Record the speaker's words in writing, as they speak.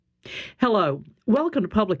Hello. Welcome to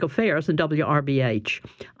Public Affairs in WRBH.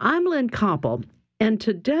 I'm Lynn Koppel, and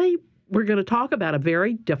today we're going to talk about a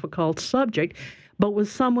very difficult subject, but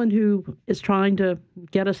with someone who is trying to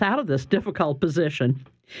get us out of this difficult position.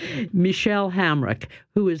 Michelle Hamrick,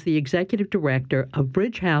 who is the executive director of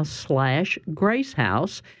Bridge House / Grace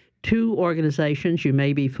House, two organizations you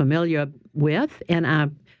may be familiar with. And I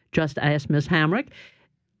just asked Ms. Hamrick,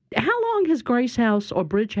 how long has Grace House or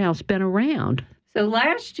Bridge House been around? So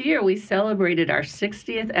last year we celebrated our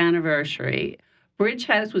 60th anniversary. Bridge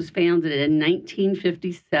House was founded in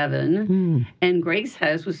 1957, and Grace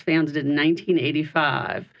House was founded in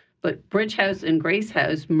 1985. But Bridge House and Grace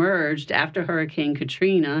House merged after Hurricane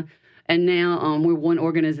Katrina, and now we're one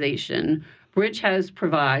organization. Bridge House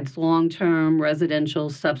provides long-term residential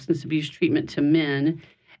substance abuse treatment to men,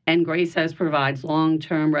 and Grace House provides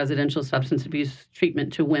long-term residential substance abuse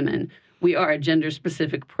treatment to women. We are a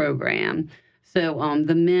gender-specific program. So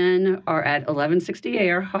the men are at 1160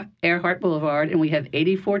 Earhart Boulevard, and we have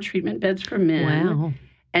 84 treatment beds for men. Wow.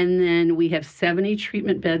 And then we have 70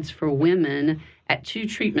 treatment beds for women at two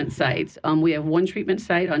treatment sites. We have one treatment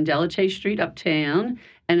site on Delatay Street uptown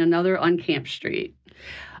and another on Camp Street.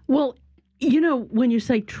 Well, you know, when you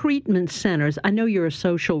say treatment centers, I know you're a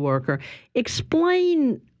social worker.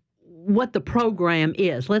 Explain what the program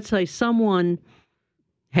is. Let's say someone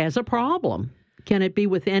has a problem. Can it be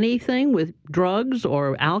with anything, with drugs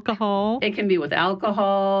or alcohol? It can be with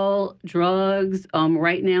alcohol, drugs.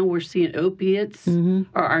 Right now, we're seeing opiates are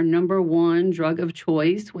our number one drug of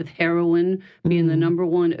choice, with heroin being the number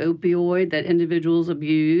one opioid that individuals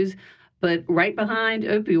abuse. But right behind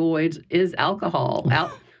opioids is alcohol.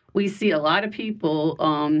 We see a lot of people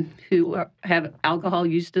who have alcohol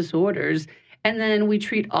use disorders, and then we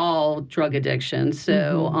treat all drug addictions.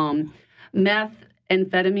 So meth,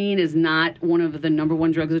 amphetamine is not one of the number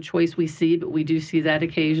one drugs of choice we see, but we do see that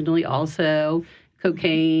occasionally. Also,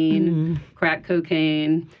 cocaine, crack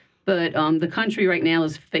cocaine. But the country right now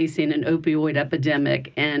is facing an opioid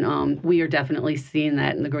epidemic, and we are definitely seeing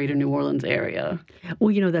that in the greater New Orleans area.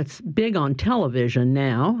 Well, you know, that's big on television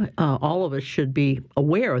now. All of us should be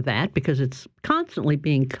aware of that because it's constantly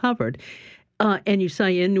being covered. And you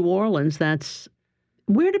say in New Orleans,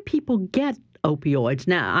 where do people get opioids?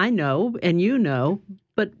 Now, I know, and you know,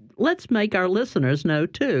 but let's make our listeners know,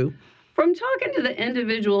 too. From talking to the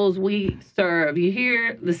individuals we serve, you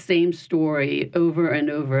hear the same story over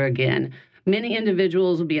and over again. Many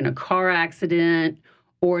individuals will be in a car accident,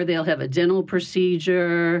 or they'll have a dental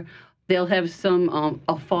procedure, they'll have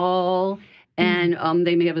a fall, and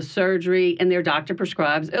they may have a surgery, and their doctor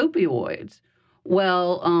prescribes opioids.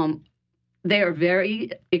 Well, they are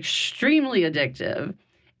extremely addictive.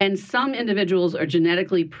 And some individuals are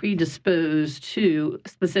genetically predisposed to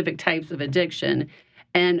specific types of addiction.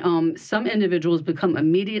 And some individuals become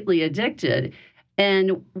immediately addicted.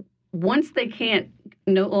 And once they can't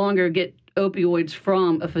no longer get opioids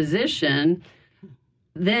from a physician,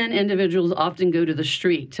 then individuals often go to the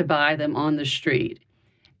street to buy them on the street.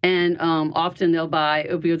 And often they'll buy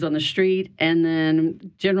opioids on the street, and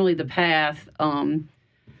then generally the path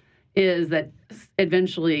is that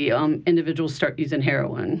eventually individuals start using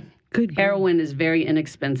heroin. Heroin is very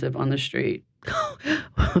inexpensive on the street.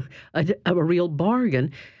 a real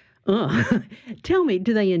bargain. Tell me,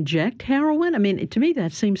 do they inject heroin? I mean, to me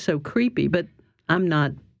that seems so creepy, but I'm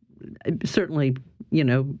not certainly,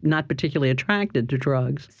 not particularly attracted to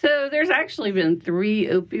drugs. So there's actually been 3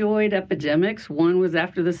 opioid epidemics. One was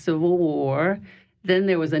after the Civil War. Then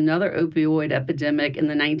there was another opioid epidemic in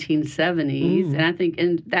the 1970s. And I think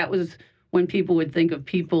that was when people would think of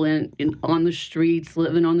people on the streets,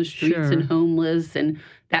 living on the streets and homeless. And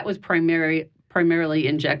that was primarily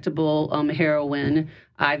injectable heroin,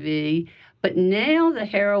 IV. But now the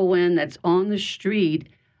heroin that's on the street,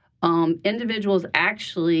 individuals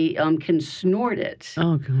actually can snort it.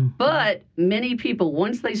 Okay. But many people,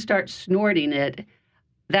 once they start snorting it,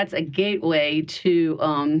 that's a gateway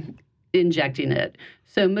to injecting it.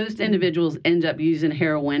 So most individuals end up using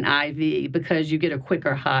heroin IV because you get a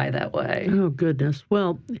quicker high that way. Oh, goodness.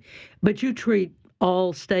 Well, but you treat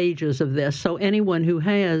all stages of this. So anyone who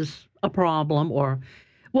has a problem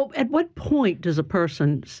at what point does a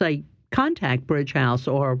person, say, contact Bridge House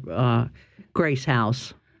or Grace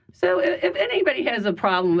House? So if anybody has a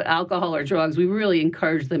problem with alcohol or drugs, we really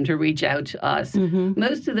encourage them to reach out to us.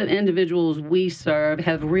 Most of the individuals we serve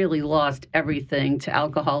have really lost everything to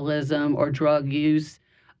alcoholism or drug use.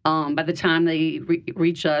 By the time they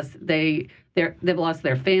reach us, they've lost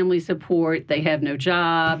their family support. They have no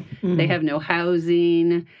job. They have no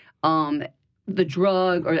housing. the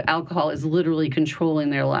drug or the alcohol is literally controlling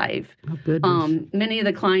their life. Oh, goodness. Many of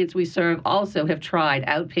the clients we serve also have tried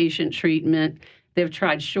outpatient treatment. They've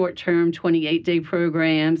tried short-term 28-day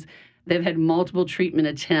programs. They've had multiple treatment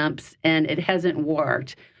attempts, and it hasn't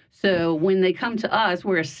worked. So when they come to us,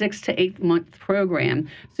 we're a 6 to 8 month program.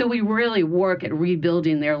 So we really work at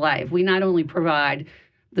rebuilding their life. We not only provide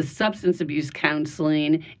the substance abuse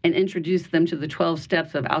counseling and introduce them to the 12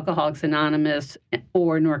 steps of Alcoholics Anonymous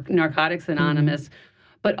or Narcotics Anonymous,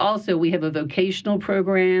 but also we have a vocational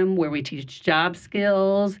program where we teach job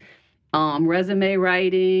skills, resume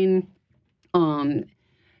writing,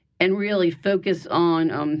 and really focus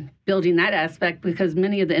on building that aspect, because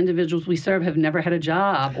many of the individuals we serve have never had a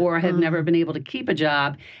job or have never been able to keep a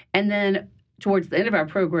job. And then towards the end of our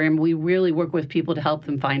program, we really work with people to help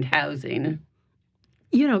them find housing.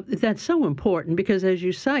 You know, that's so important because, as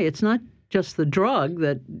you say, it's not just the drug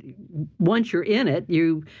that once you're in it,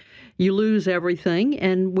 you lose everything.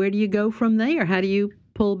 And where do you go from there? How do you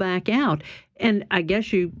pull back out? And I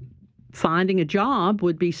guess finding a job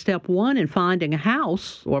would be step one, and finding a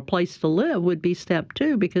house or a place to live would be step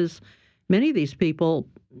two, because many of these people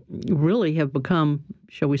really have become,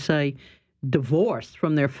 shall we say, divorced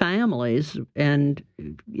from their families, and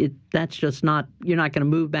that's just not, you're not going to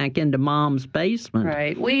move back into mom's basement.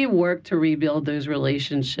 Right. We work to rebuild those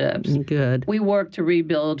relationships. Good. We work to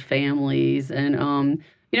rebuild families, and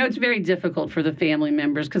it's very difficult for the family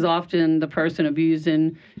members because often the person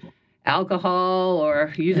abusing alcohol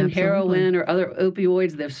or using heroin or other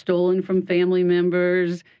opioids they've stolen from family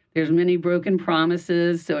members. There's many broken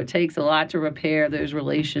promises, so it takes a lot to repair those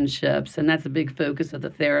relationships, and that's a big focus of the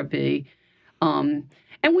therapy.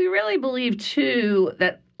 And we really believe, too,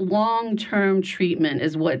 that long-term treatment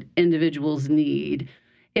is what individuals need.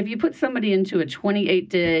 If you put somebody into a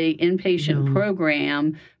 28-day inpatient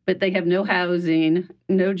program, but they have no housing,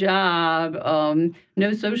 no job,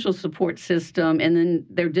 no social support system, and then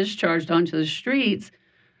they're discharged onto the streets,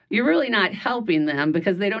 you're really not helping them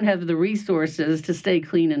because they don't have the resources to stay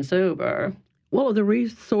clean and sober. Well, the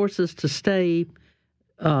resources to stay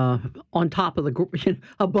on top of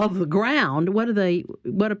above the ground. What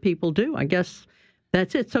do people do? I guess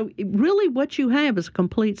that's it. So really what you have is a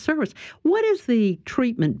complete service. What is the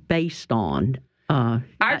treatment based on?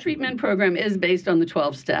 Our treatment program is based on the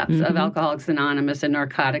 12 steps of Alcoholics Anonymous and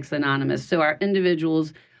Narcotics Anonymous. So our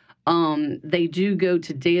individuals, they do go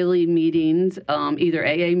to daily meetings, either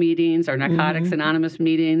AA meetings or Narcotics Anonymous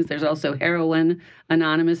meetings. There's also Heroin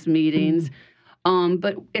Anonymous meetings.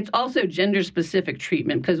 But it's also gender-specific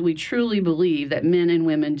treatment because we truly believe that men and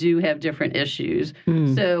women do have different issues.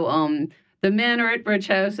 So the men are at Bridge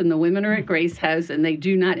House and the women are at Grace House, and they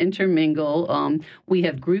do not intermingle. We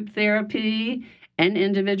have group therapy and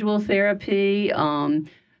individual therapy.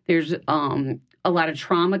 There's a lot of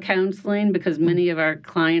trauma counseling because many of our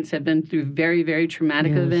clients have been through very, very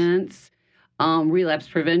traumatic events. Relapse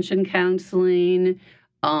prevention counseling,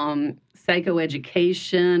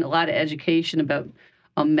 psychoeducation, a lot of education about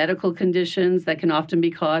medical conditions that can often be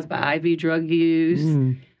caused by IV drug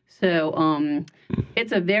use. So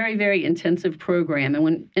it's a very, very intensive program. And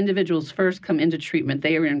when individuals first come into treatment,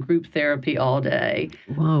 they are in group therapy all day.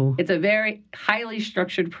 Whoa. It's a very highly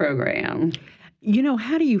structured program. You know,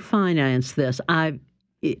 how do you finance this?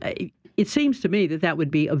 It seems to me that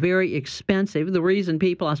would be a very expensive. The reason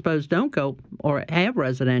people, I suppose, don't go or have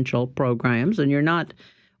residential programs, and you're not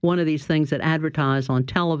one of these things that advertise on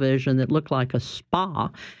television that look like a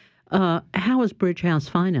spa. How is Bridge House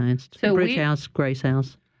financed? So Bridge House, Grace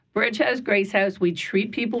House. Bridge House, Grace House, we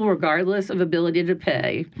treat people regardless of ability to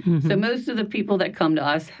pay. So most of the people that come to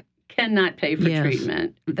us cannot pay for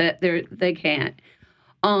treatment. They can't.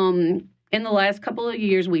 In the last couple of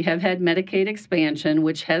years, we have had Medicaid expansion,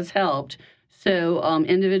 which has helped. So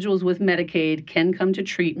individuals with Medicaid can come to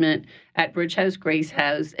treatment at Bridge House, Grace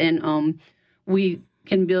House, and we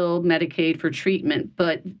can bill Medicaid for treatment.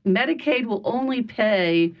 But Medicaid will only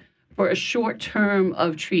pay for a short term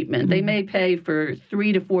of treatment. They may pay for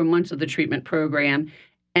 3 to 4 months of the treatment program,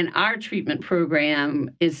 and our treatment program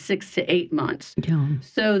is 6 to 8 months.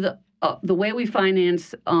 So the way we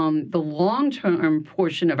finance the long-term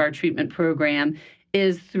portion of our treatment program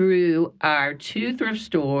is through our 2 thrift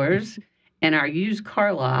stores and our used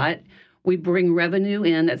car lot. We bring revenue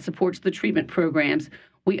in that supports the treatment programs.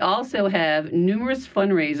 We also have numerous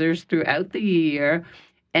fundraisers throughout the year,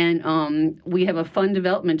 and we have a fund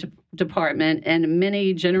development department, and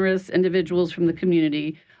many generous individuals from the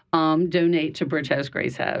community donate to Bridge House,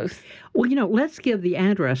 Grace House. Well, let's give the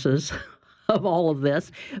addresses of all of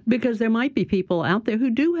this, because there might be people out there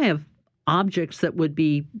who do have objects that would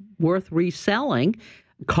be worth reselling,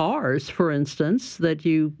 cars, for instance, that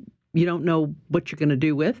you you don't know what you're going to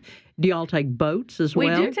do with. Do y'all take boats as We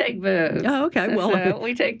well? do take boats. Oh, okay. Well, So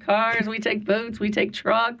we take cars, we take boats, we take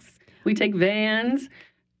trucks, we take vans.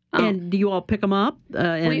 And do you all pick them up?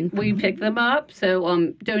 We pick them up.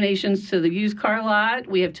 So donations to the used car lot.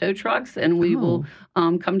 We have tow trucks, and we will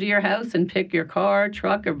come to your house and pick your car,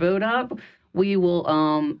 truck, or boat up. We will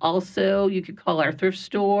also, you could call our thrift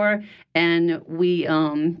store, and we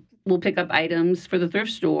will pick up items for the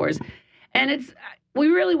thrift stores. And we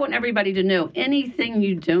really want everybody to know anything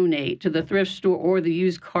you donate to the thrift store or the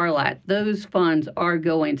used car lot, those funds are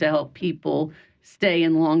going to help people stay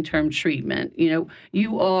in long-term treatment. You know,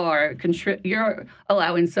 you're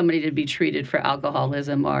allowing somebody to be treated for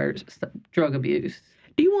alcoholism or drug abuse.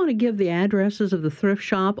 Do you want to give the addresses of the thrift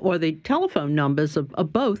shop or the telephone numbers of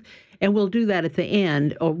both? And we'll do that at the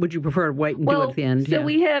end, or would you prefer to wait and do it at the end? So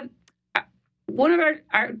we have one of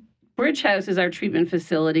our Bridge House is our treatment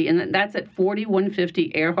facility, and that's at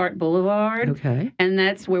 4150 Earhart Boulevard. Okay. And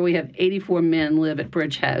that's where we have 84 men live at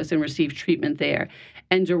Bridge House and receive treatment there.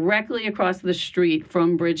 And directly across the street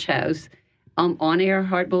from Bridge House, on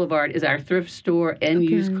Earhart Boulevard, is our thrift store and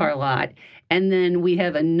used car lot. And then we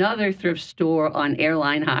have another thrift store on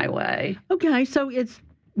Airline Highway. Okay, so it's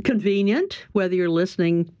convenient, whether you're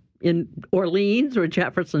listening in Orleans or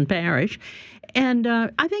Jefferson Parish. And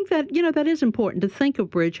I think that, that is important to think of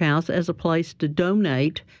Bridge House as a place to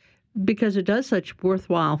donate because it does such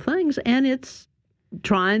worthwhile things, and it's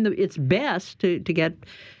trying its best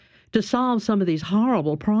to solve some of these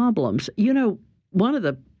horrible problems. One of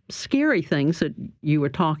the scary things that you were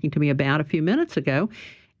talking to me about a few minutes ago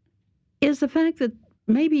is the fact that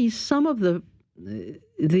maybe some of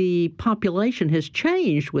the population has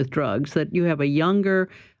changed with drugs, that you have a younger,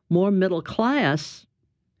 more middle class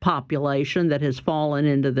population that has fallen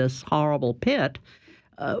into this horrible pit,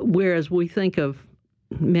 whereas we think of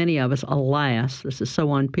many of us, alas, this is so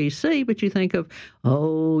on PC, but you think of,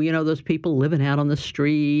 those people living out on the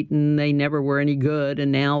street and they never were any good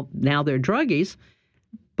and now they're druggies.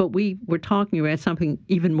 But we were talking about something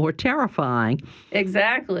even more terrifying.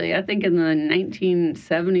 Exactly. I think in the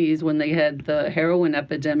 1970s when they had the heroin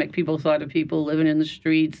epidemic, people thought of people living in the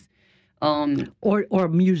streets. Or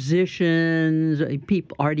musicians,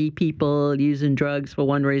 arty people using drugs for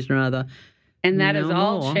one reason or another. And that has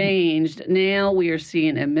all changed. Now we are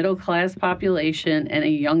seeing a middle-class population and a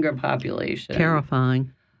younger population.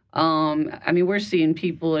 Terrifying. We're seeing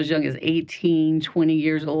people as young as 18, 20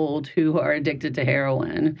 years old who are addicted to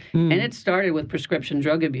heroin. And it started with prescription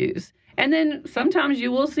drug abuse. And then sometimes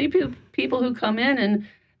you will see people who come in and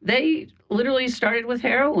they literally started with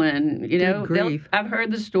heroin. I've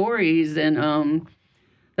heard the stories, and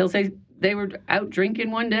they'll say they were out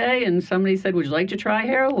drinking one day and somebody said, "Would you like to try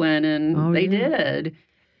heroin?" And they did.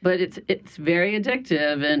 But it's very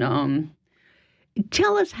addictive. And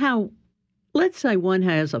tell us how, let's say one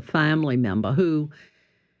has a family member who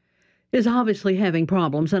is obviously having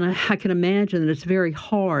problems, and I can imagine that it's very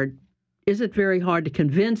hard. Is it very hard to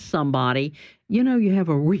convince somebody, you have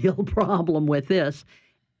a real problem with this,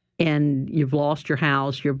 and you've lost your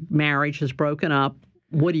house, your marriage has broken up,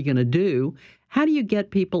 what are you going to do? How do you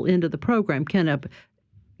get people into the program? Can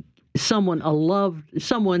someone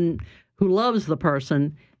who loves the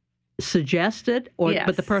person suggest it, yes.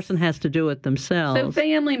 But the person has to do it themselves? So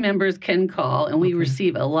family members can call, and we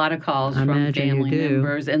receive a lot of calls from family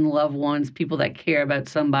members and loved ones, people that care about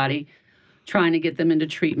somebody, trying to get them into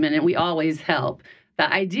treatment, and we always help.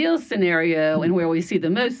 The ideal scenario and where we see the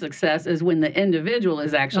most success is when the individual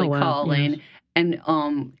is actually calling and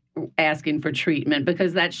asking for treatment,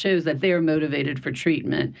 because that shows that they're motivated for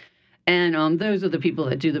treatment. And those are the people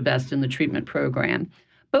that do the best in the treatment program.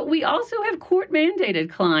 But we also have court-mandated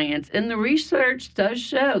clients, and the research does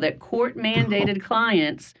show that court-mandated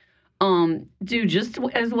clients do just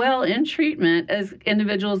as well in treatment as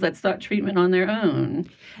individuals that sought treatment on their own.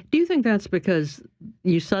 Do you think that's because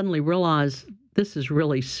you suddenly realize this is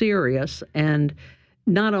really serious, and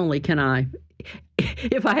not only can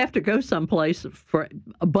if I have to go someplace for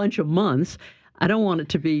a bunch of months, I don't want it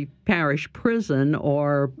to be parish prison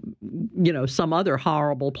or, some other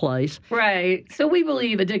horrible place. Right. So we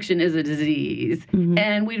believe addiction is a disease,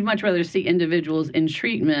 and we'd much rather see individuals in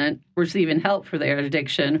treatment receiving help for their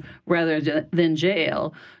addiction rather than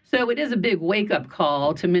jail. So it is a big wake-up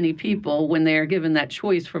call to many people when they're given that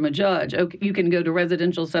choice from a judge. Okay, you can go to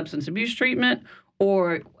residential substance abuse treatment,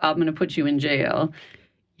 or I'm going to put you in jail.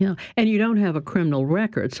 Yeah, and you don't have a criminal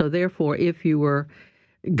record, so therefore, if you were,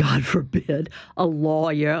 God forbid, a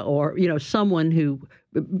lawyer or, someone who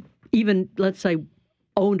even, let's say,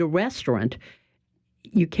 owned a restaurant,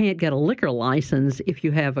 you can't get a liquor license if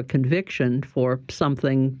you have a conviction for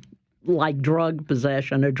something like drug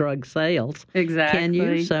possession or drug sales. Exactly. Can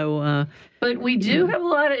you? So, but we do have a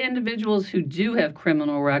lot of individuals who do have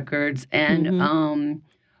criminal records, and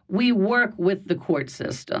we work with the court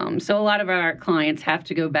system. So a lot of our clients have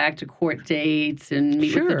to go back to court dates and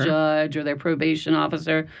meet with the judge or their probation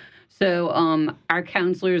officer. So our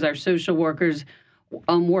counselors, our social workers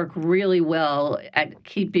work really well at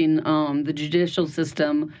keeping the judicial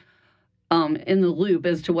system in the loop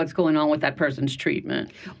as to what's going on with that person's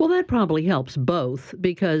treatment. Well, that probably helps both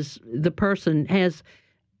because the person has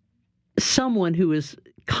someone who is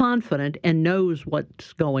confident and knows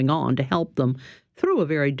what's going on to help them through a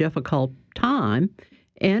very difficult time.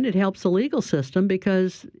 And it helps the legal system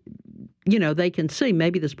because, they can see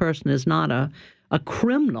maybe this person is not a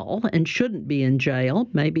criminal and shouldn't be in jail.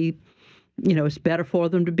 Maybe it's better for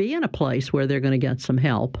them to be in a place where they're going to get some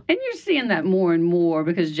help. And you're seeing that more and more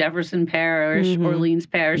because Jefferson Parish, Orleans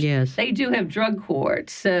Parish, yes, they do have drug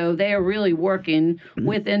courts. So they are really working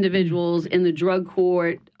with individuals in the drug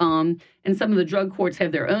court. And some of the drug courts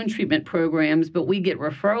have their own treatment programs, but we get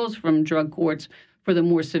referrals from drug courts for the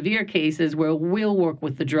more severe cases where we'll work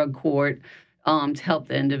with the drug court to help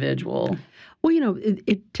the individual. Well,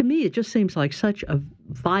 to me, it just seems like such a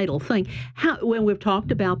vital thing. When we've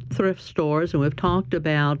talked about thrift stores and we've talked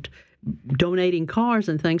about donating cars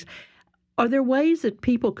and things, are there ways that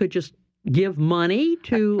people could just give money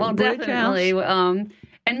to Bridge definitely. House?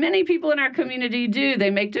 And many people in our community do.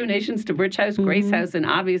 They make donations to Bridge House, Grace House, and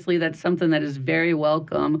obviously that's something that is very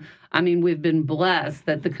welcome. I mean, we've been blessed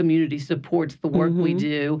that the community supports the work we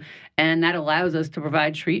do, and that allows us to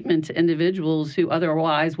provide treatment to individuals who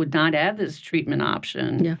otherwise would not have this treatment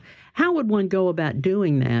option. Yeah. How would one go about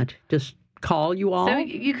doing that? Just call you all? So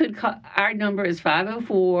you could call. Our number is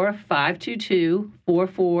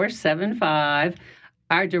 504-522-4475.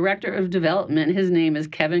 Our Director of Development, his name is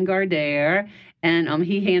Kevin Gardere, and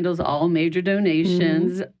he handles all major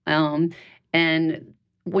donations. And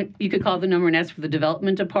you could call the number and ask for the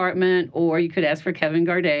development department, or you could ask for Kevin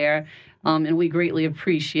Gardere. And we greatly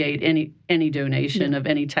appreciate any donation of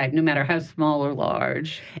any type, no matter how small or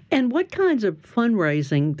large. And what kinds of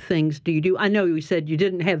fundraising things do you do? I know you said you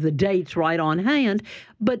didn't have the dates right on hand,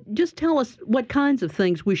 but just tell us what kinds of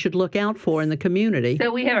things we should look out for in the community.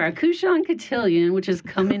 So we have our Cochon Cotillion, which is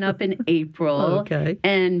coming up in April. Okay.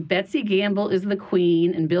 And Betsy Gamble is the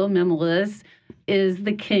queen, and Bill Mimilis is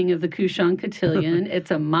the king of the Cochon Cotillion.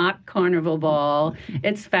 It's a mock carnival ball.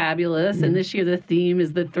 It's fabulous. And this year the theme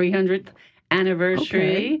is the 300th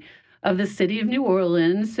anniversary of the city of New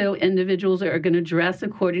Orleans. So individuals are going to dress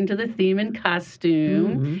according to the theme and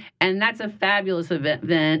costume. And that's a fabulous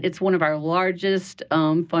event. It's one of our largest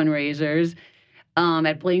fundraisers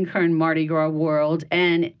at Blaine Kern Mardi Gras World.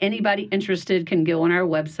 And anybody interested can go on our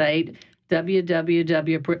website,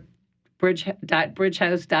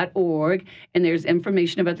 www.bridgehouse.org, and there's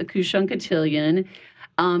information about the Cochon Cotillion.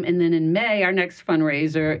 And then in May, our next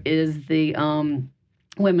fundraiser is the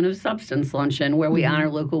Women of Substance Luncheon, where we honor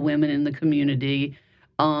local women in the community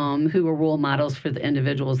who are role models for the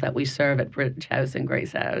individuals that we serve at Bridge House and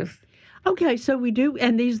Grace House. Okay, so we do,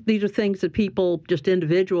 and these are things that people, just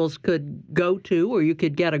individuals, could go to, or you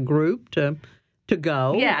could get a group to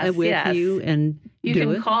go with you and you do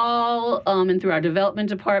can it. call, and through our development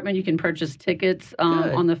department, you can purchase tickets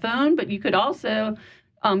on the phone, but you could also,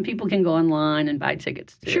 people can go online and buy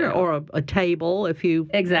tickets too. Sure, or a table if you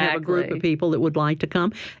have a group of people that would like to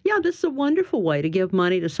come. Yeah, this is a wonderful way to give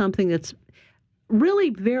money to something that's really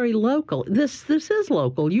very local. This is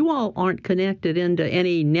local. You all aren't connected into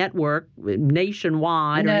any network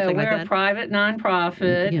nationwide or anything like that. No, we're a private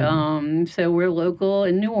nonprofit, so we're local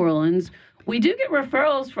in New Orleans. We do get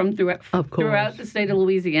referrals from throughout the state of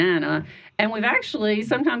Louisiana, and we've actually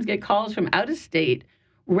sometimes get calls from out of state.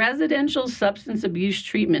 Residential substance abuse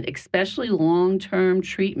treatment, especially long-term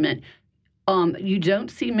treatment. You don't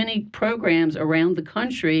see many programs around the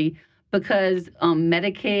country because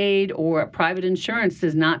Medicaid or private insurance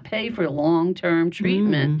does not pay for long-term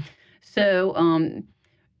treatment. So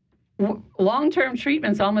long-term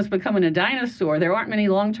treatment's almost becoming a dinosaur. There aren't many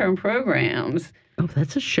long-term programs. Oh,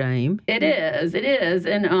 that's a shame. It is.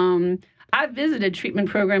 And I've visited treatment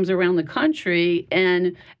programs around the country,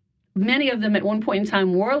 and many of them at one point in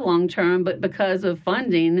time were long-term, but because of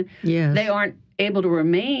funding, they aren't able to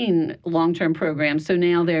remain long-term programs. So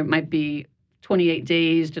now there might be 28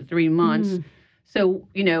 days to 3 months. So,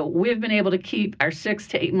 we've been able to keep our 6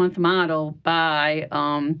 to 8 month model by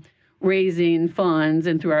raising funds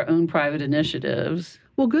and through our own private initiatives.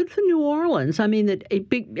 Well, good for New Orleans. I mean,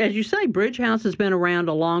 as you say, Bridge House has been around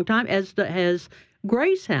a long time, as has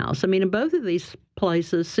Grace House. I mean, and both of these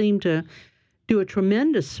places seem to do a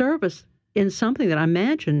tremendous service in something that I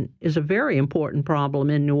imagine is a very important problem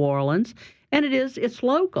in New Orleans. And it's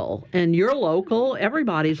local. And you're local.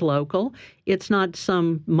 Everybody's local. It's not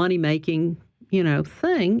some money-making,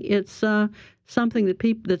 thing. It's something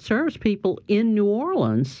that serves people in New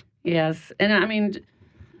Orleans. Yes. And I mean,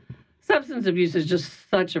 substance abuse is just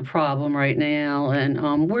such a problem right now.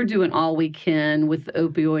 And we're doing all we can with the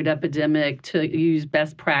opioid epidemic to use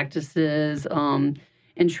best practices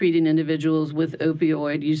in treating individuals with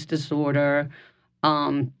opioid use disorder.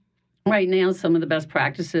 Right now, some of the best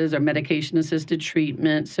practices are medication-assisted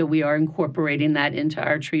treatment, so we are incorporating that into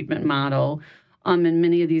our treatment model. And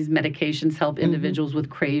many of these medications help individuals with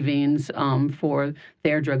cravings for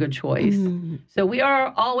their drug of choice. So we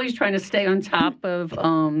are always trying to stay on top of,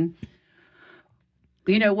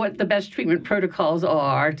 what the best treatment protocols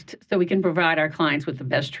are so we can provide our clients with the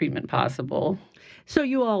best treatment possible. So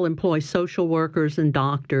you all employ social workers and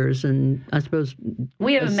doctors and, I suppose,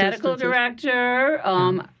 we have a medical director.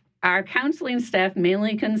 Our counseling staff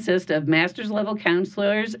mainly consists of master's level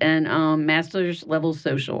counselors and master's level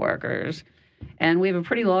social workers. And we have a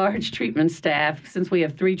pretty large treatment staff since we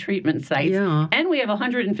have 3 treatment sites. Yeah. And we have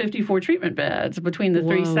 154 treatment beds between the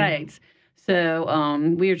 3 sites. So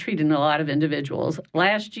we are treating a lot of individuals.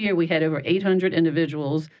 Last year, we had over 800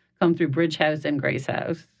 individuals come through Bridge House and Grace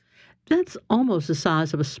House. That's almost the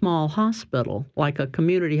size of a small hospital, like a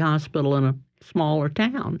community hospital in a smaller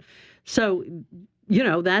town. So,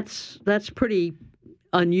 that's pretty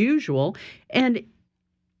unusual. And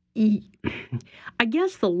I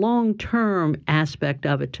guess the long-term aspect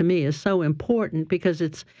of it to me is so important because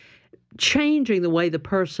it's changing the way the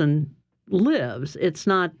person lives. It's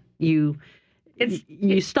not you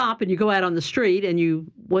stop and you go out on the street and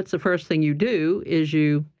what's the first thing you do is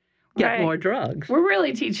you get more drugs. We're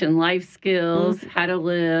really teaching life skills, how to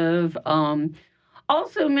live.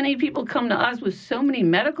 Also, many people come to us with so many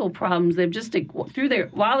medical problems. They've just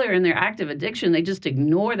while they're in their active addiction, they just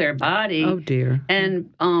ignore their body. Oh dear! And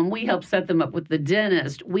we help set them up with the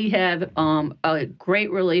dentist. We have a great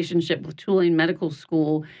relationship with Tulane Medical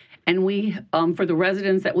School, and we for the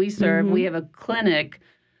residents that we serve, we have a clinic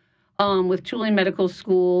with Tulane Medical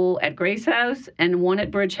School at Grace House and one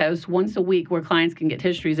at Bridge House once a week, where clients can get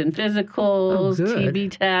histories and physicals,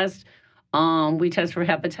 TB tests. We test for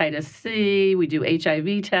hepatitis C. We do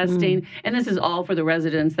HIV testing. And this is all for the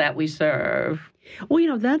residents that we serve.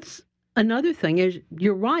 Well, that's another thing is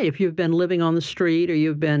you're right. If you've been living on the street or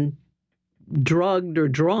you've been drugged or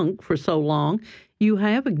drunk for so long, you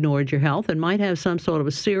have ignored your health and might have some sort of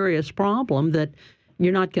a serious problem that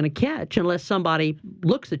you're not going to catch unless somebody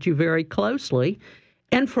looks at you very closely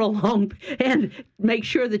and and make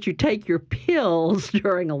sure that you take your pills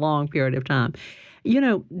during a long period of time.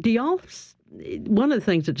 Do y'all, one of the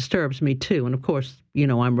things that disturbs me too, and of course,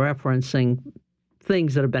 I'm referencing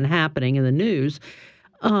things that have been happening in the news,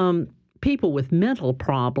 people with mental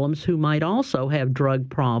problems who might also have drug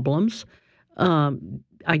problems.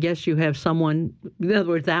 I guess you have someone, in other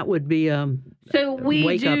words, that would be so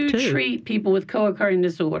we do treat people with co-occurring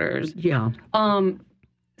disorders. Yeah.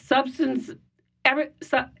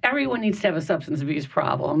 Everyone needs to have a substance abuse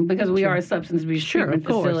problem because we are a substance abuse treatment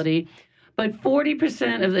facility. But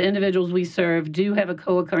 40% of the individuals we serve do have a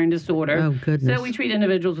co-occurring disorder. Oh, goodness. So we treat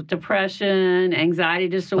individuals with depression, anxiety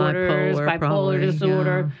disorders, bipolar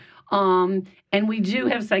disorder. Yeah. And we do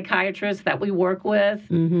have psychiatrists that we work with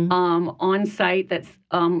on site that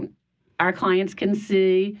our clients can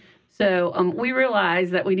see. So we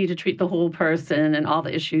realize that we need to treat the whole person and all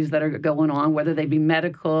the issues that are going on, whether they be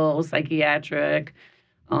medical, psychiatric,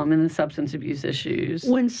 and the substance abuse issues.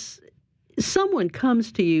 When someone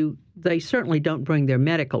comes to you, they certainly don't bring their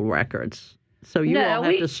medical records. So you all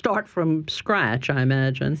have to start from scratch, I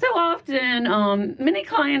imagine. So often, many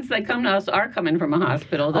clients that come to us are coming from a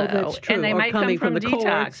hospital, though. Oh, that's true. And they might come from the detox.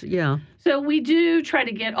 Courts. Yeah. So we do try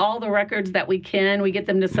to get all the records that we can. We get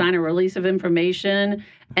them to sign a release of information.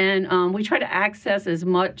 And we try to access as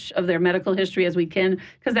much of their medical history as we can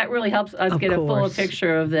because that really helps us get a fuller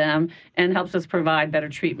picture of them and helps us provide better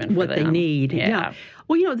treatment for them. What they need. Yeah.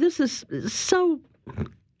 Well, this is so...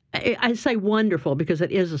 I say wonderful because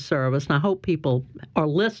it is a service, and I hope people are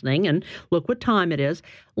listening, and look what time it is.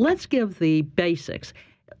 Let's give the basics.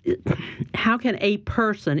 How can a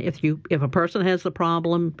person, if a person has the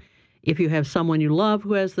problem, if you have someone you love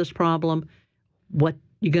who has this problem, what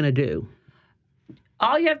you going to do?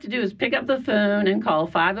 All you have to do is pick up the phone and call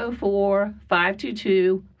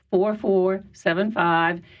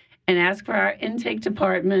 504-522-4475 and ask for our intake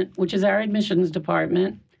department, which is our admissions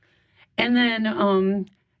department. And then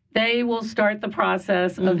they will start the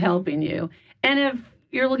process of helping you. And if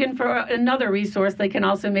you're looking for another resource, they can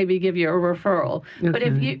also maybe give you a referral. Okay. But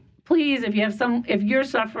please, if you're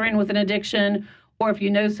suffering with an addiction, or if you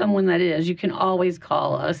know someone that is, you can always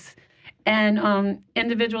call us. And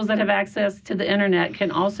individuals that have access to the internet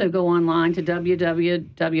can also go online to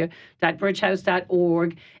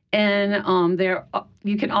www.bridgehouse.org, and there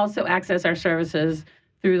you can also access our services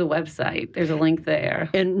through the website. There's a link there.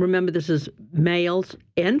 And remember, this is males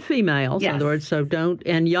and females. Yes. In other words, so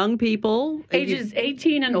and young people. Ages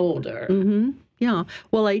 18 and older. Mm-hmm. Yeah.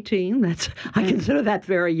 Well, 18, I consider that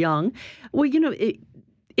very young. Well,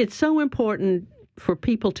 it's so important for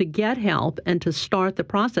people to get help and to start the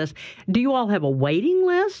process. Do you all have a waiting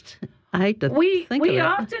list? I hate to think of it. We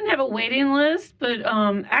often have a waiting list, but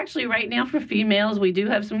actually right now for females, we do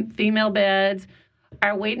have some female beds.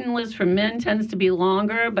 Our waiting list for men tends to be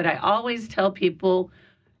longer, but I always tell people,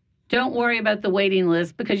 don't worry about the waiting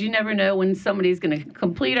list, because you never know when somebody's going to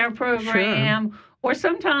complete our program. Sure. Or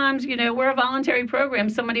sometimes, we're a voluntary program.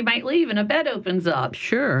 Somebody might leave and a bed opens up.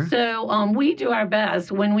 Sure. So we do our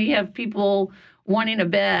best when we have people wanting a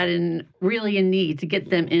bed and really in need to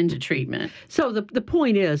get them into treatment. So the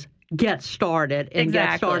point is, get started, and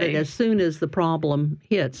exactly. Get started as soon as the problem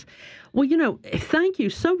hits. Well, thank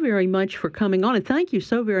you so very much for coming on, and thank you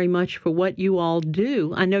so very much for what you all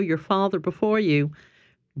do. I know your father before you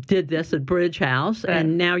did this at Bridge House,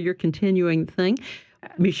 and now you're continuing the thing.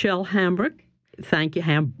 Michelle Hambrick, thank you.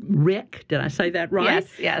 Rick, did I say that right?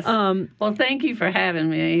 Yes. Well, thank you for having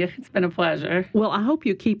me. It's been a pleasure. Well, I hope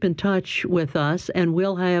you keep in touch with us, and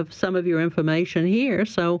we'll have some of your information here.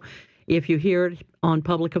 So if you hear it on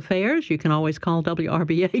Public Affairs, you can always call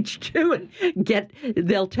WRBH too, and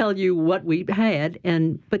they'll tell you what we've had.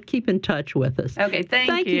 But keep in touch with us. Okay, thank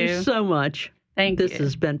you. Thank you so much. Thank you. This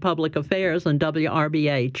has been Public Affairs on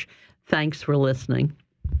WRBH. Thanks for listening.